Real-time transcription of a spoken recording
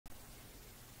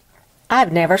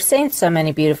I've never seen so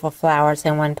many beautiful flowers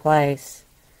in one place.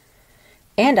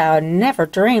 And I would never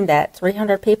dreamed that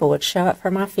 300 people would show up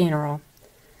for my funeral.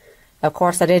 Of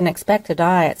course, I didn't expect to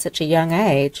die at such a young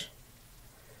age.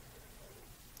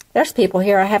 There's people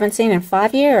here I haven't seen in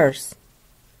 5 years.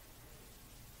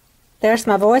 There's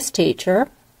my voice teacher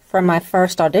from my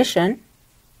first audition.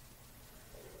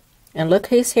 And look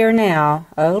who's here now.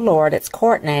 Oh, Lord, it's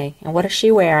Courtney. And what is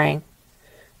she wearing?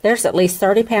 There's at least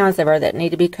 30 pounds of her that need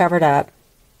to be covered up.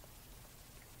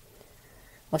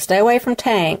 Well, stay away from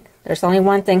Tank. There's only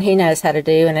one thing he knows how to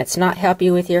do, and it's not help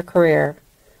you with your career.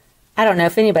 I don't know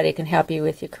if anybody can help you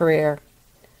with your career.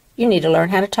 You need to learn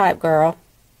how to type, girl.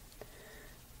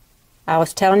 I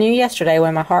was telling you yesterday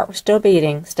when my heart was still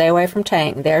beating, stay away from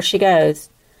Tank. There she goes,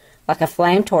 like a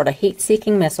flame toward a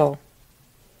heat-seeking missile.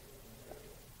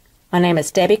 My name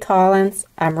is Debbie Collins.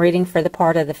 I'm reading for the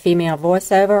part of the female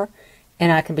voiceover,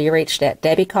 and I can be reached at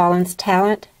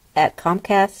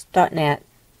DebbieCollinsTalent@comcast.net.